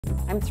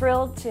I'm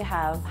thrilled to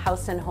have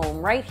House and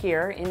Home right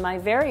here in my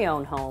very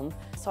own home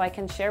so I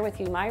can share with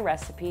you my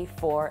recipe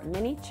for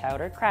mini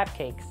chowder crab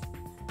cakes.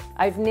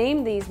 I've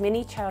named these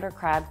mini chowder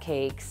crab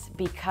cakes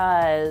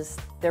because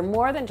they're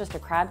more than just a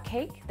crab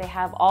cake. They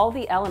have all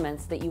the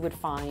elements that you would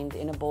find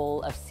in a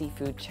bowl of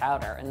seafood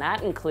chowder, and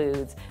that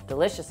includes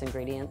delicious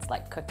ingredients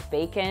like cooked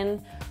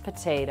bacon,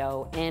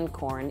 potato, and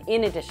corn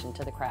in addition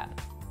to the crab.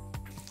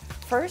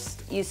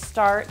 First, you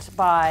start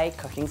by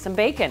cooking some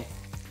bacon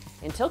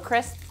until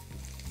crisp.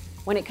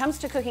 When it comes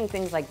to cooking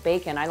things like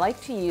bacon, I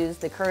like to use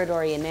the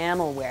corridori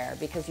enamelware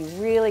because you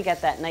really get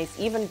that nice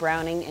even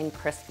browning and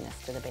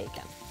crispness to the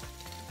bacon.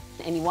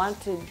 And you want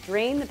to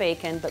drain the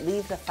bacon but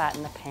leave the fat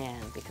in the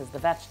pan because the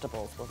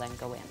vegetables will then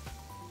go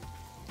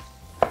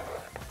in.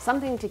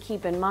 Something to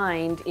keep in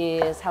mind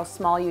is how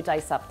small you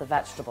dice up the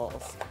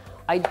vegetables.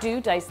 I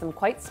do dice them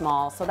quite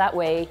small so that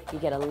way you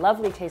get a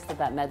lovely taste of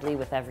that medley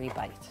with every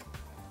bite.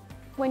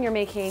 When you're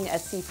making a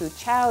seafood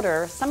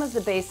chowder, some of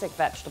the basic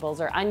vegetables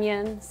are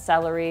onion,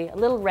 celery, a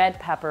little red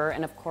pepper,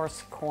 and of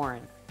course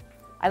corn.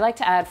 I like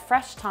to add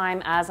fresh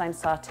thyme as I'm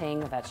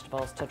sauteing the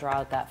vegetables to draw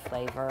out that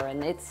flavor,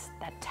 and it's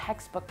that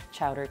textbook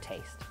chowder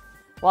taste.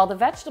 While the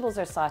vegetables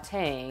are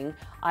sauteing,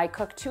 I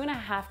cook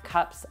 2.5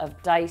 cups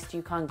of diced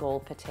Yukon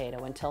Gold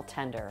potato until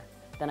tender.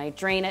 Then I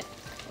drain it,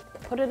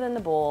 put it in the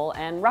bowl,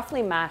 and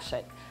roughly mash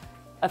it.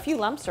 A few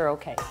lumps are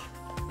okay.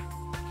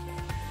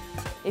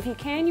 If you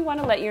can, you want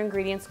to let your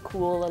ingredients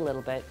cool a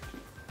little bit.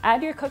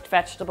 Add your cooked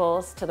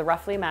vegetables to the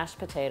roughly mashed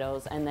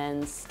potatoes and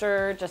then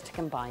stir just to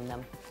combine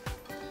them.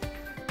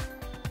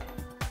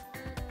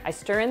 I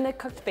stir in the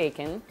cooked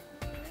bacon,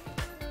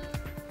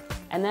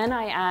 and then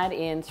I add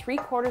in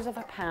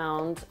 3/4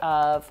 pound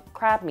of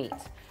crab meat,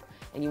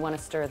 and you want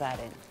to stir that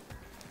in.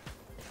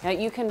 Now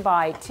you can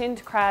buy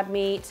tinned crab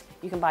meat,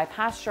 you can buy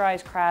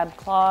pasteurized crab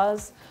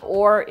claws,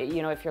 or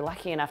if you're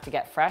lucky enough to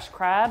get fresh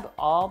crab,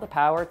 all the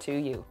power to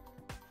you.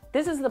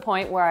 This is the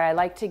point where I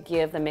like to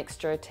give the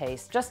mixture a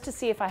taste, just to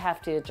see if I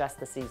have to adjust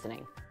the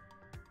seasoning.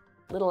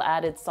 A little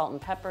added salt and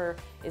pepper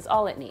is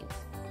all it needs.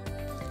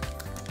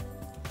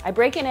 I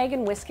break an egg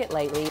and whisk it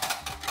lightly,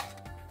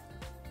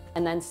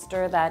 and then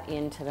stir that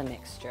into the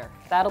mixture.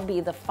 That'll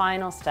be the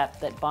final step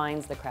that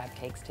binds the crab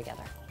cakes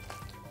together.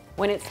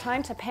 When it's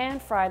time to pan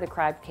fry the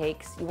crab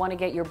cakes, you want to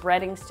get your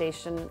breading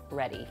station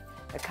ready.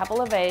 A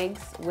couple of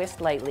eggs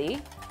whisked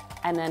lightly,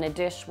 and then a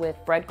dish with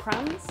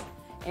breadcrumbs.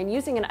 And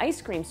using an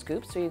ice cream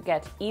scoop so you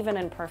get even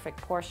and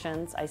perfect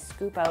portions, I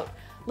scoop out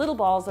little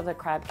balls of the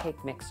crab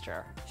cake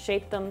mixture.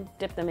 Shape them,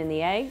 dip them in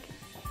the egg,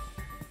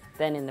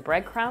 then in the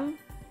breadcrumb,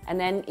 and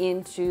then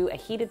into a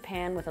heated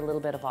pan with a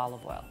little bit of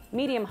olive oil.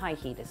 Medium-high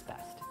heat is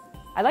best.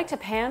 I like to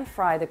pan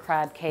fry the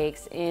crab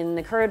cakes in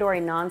the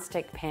corridori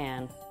non-stick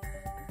pan.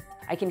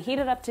 I can heat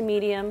it up to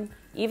medium,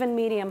 even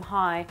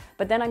medium-high,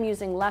 but then I'm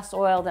using less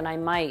oil than I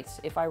might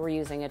if I were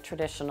using a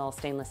traditional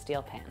stainless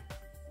steel pan.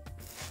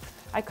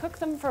 I cook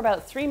them for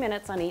about 3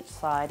 minutes on each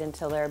side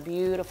until they're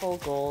beautiful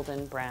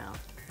golden brown.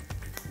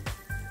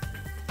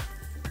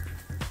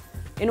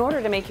 In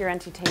order to make your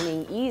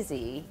entertaining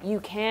easy,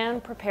 you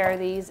can prepare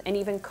these and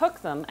even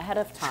cook them ahead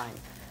of time.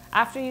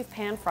 After you've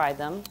pan fried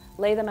them,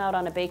 lay them out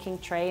on a baking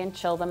tray and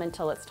chill them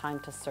until it's time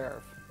to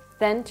serve.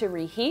 Then to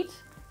reheat,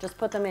 just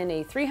put them in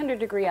a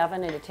 300-degree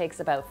oven and it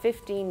takes about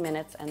 15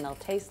 minutes and they'll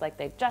taste like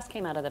they just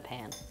came out of the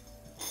pan.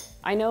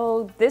 I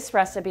know this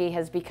recipe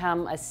has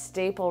become a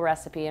staple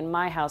recipe in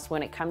my house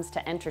when it comes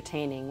to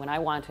entertaining, when I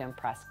want to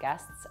impress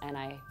guests, and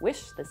I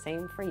wish the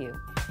same for you.